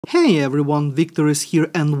Hey everyone, Victor is here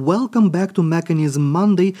and welcome back to Mechanism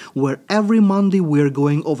Monday, where every Monday we're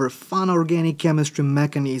going over fun organic chemistry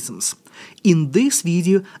mechanisms. In this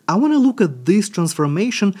video, I want to look at this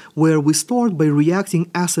transformation where we start by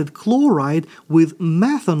reacting acid chloride with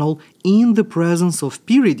methanol in the presence of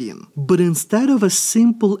pyridine. But instead of a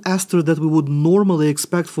simple ester that we would normally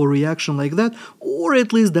expect for a reaction like that, or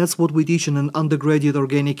at least that's what we teach in an undergraduate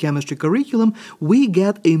organic chemistry curriculum, we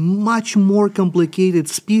get a much more complicated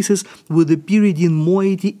species with the pyridine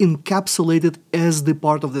moiety encapsulated as the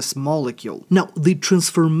part of this molecule. Now, the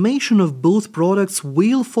transformation of both products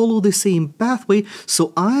will follow the same pathway,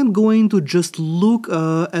 so I'm going to just look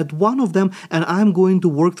at one of them and I'm going to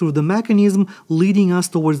work through the mechanism leading us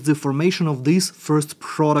towards the formation of this first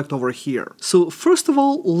product over here. So first of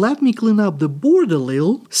all, let me clean up the board a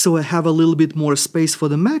little so I have a little bit more space for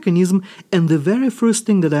the mechanism, and the very first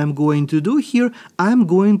thing that I'm going to do here, I'm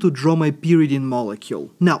going to draw my pyridine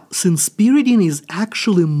molecule. Now, since pyridine is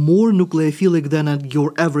actually more nucleophilic than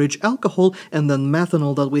your average alcohol and than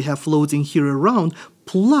methanol that we have floating here around,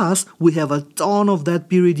 plus we have a ton of that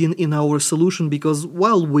pyridine in our solution because,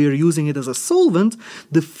 well, we're using it as a solvent,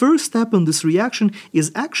 the first step in this reaction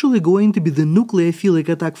is actually going to be the nucleophilic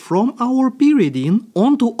attack from our pyridine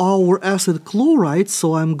onto our acid chloride,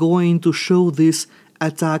 so I'm going to show this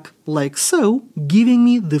attack like so, giving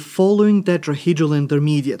me the following tetrahedral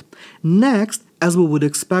intermediate. Next, as we would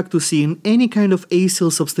expect to see in any kind of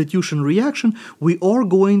acyl substitution reaction, we are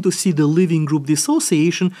going to see the leaving group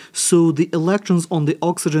dissociation, so the electrons on the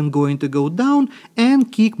oxygen going to go down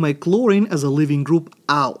and kick my chlorine as a leaving group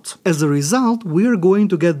out. As a result, we are going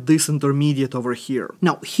to get this intermediate over here.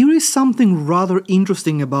 Now, here is something rather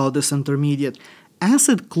interesting about this intermediate.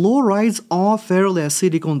 Acid chlorides are fairly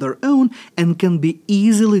acidic on their own and can be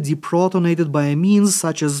easily deprotonated by amines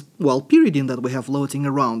such as, well, pyridine that we have floating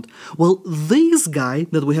around. Well, this guy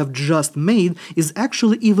that we have just made is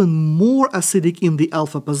actually even more acidic in the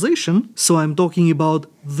alpha position, so I'm talking about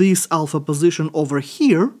this alpha position over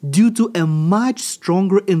here, due to a much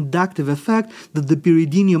stronger inductive effect that the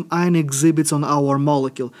pyridinium ion exhibits on our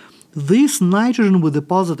molecule. This nitrogen with a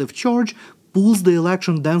positive charge pulls the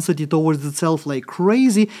electron density towards itself like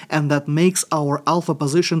crazy, and that makes our alpha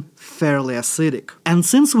position fairly acidic. And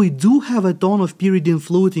since we do have a ton of pyridine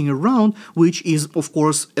floating around, which is of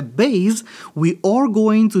course a base, we are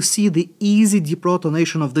going to see the easy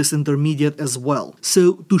deprotonation of this intermediate as well.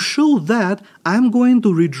 So to show that, I'm going to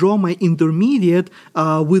redraw my intermediate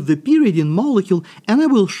with the pyridine molecule, and I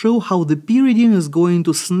will show how the pyridine is going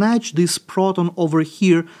to snatch this proton over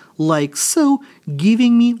here like so,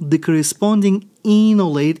 giving me the corresponding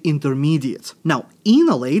enolate intermediate. Now,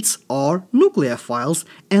 enolates are nucleophiles,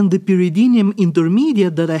 and the pyridinium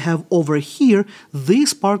intermediate that I have over here,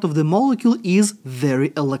 this part of the molecule is very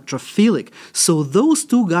electrophilic. So those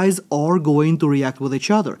two guys are going to react with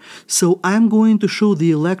each other. So I'm going to show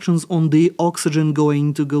the electrons on the oxygen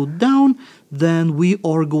going to go down, then we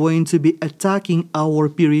are going to be attacking our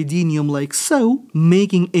pyridinium like so,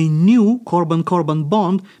 making a new carbon-carbon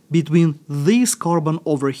bond between this carbon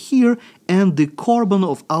over here and the carbon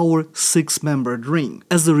of our six-membered ring.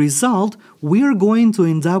 As a result, we are going to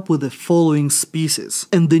end up with the following species.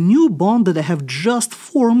 And the new bond that I have just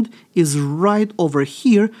formed is right over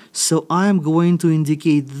here, so I'm going to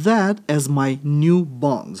indicate that as my new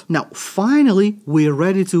bond. Now, finally, we're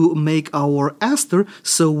ready to make our ester,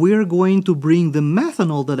 so we're going to bring the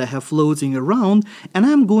methanol that I have floating around, and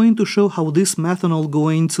I'm going to show how this methanol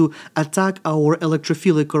going to attack our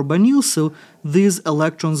electrophilic carbonyl. So these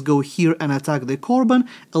electrons go here and attack the carbon,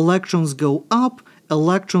 electrons go up,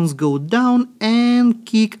 electrons go down and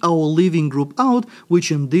kick our leaving group out, which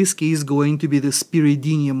in this case is going to be the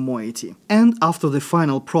pyridinium moiety. And after the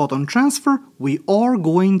final proton transfer, we are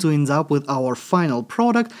going to end up with our final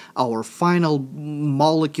product, our final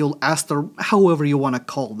molecule, ester, however you want to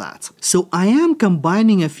call that. So I am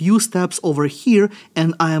combining a few steps over here,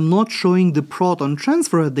 and I am not showing the proton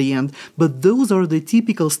transfer at the end, but those are the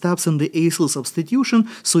typical steps in the acyl substitution,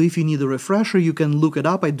 so if you need a refresher, you can look it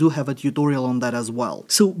up. I do have a tutorial on that as well.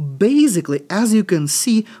 So basically, as you can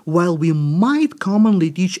see, while we might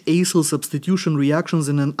commonly teach acyl substitution reactions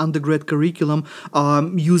in an undergrad curriculum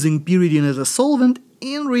using pyridine as a solvent,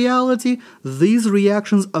 in reality, these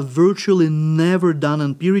reactions are virtually never done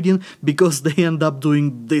in pyridine because they end up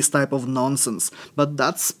doing this type of nonsense. But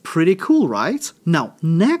that's pretty cool, right? Now,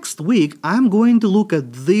 next week, I'm going to look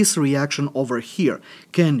at this reaction over here.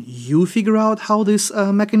 Can you figure out how this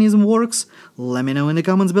mechanism works? Let me know in the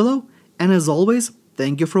comments below. And as always,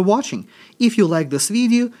 thank you for watching. If you like this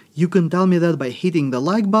video, you can tell me that by hitting the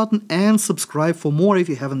like button and subscribe for more if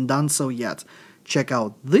you haven't done so yet. Check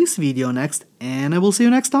out this video next, and I will see you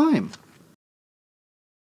next time.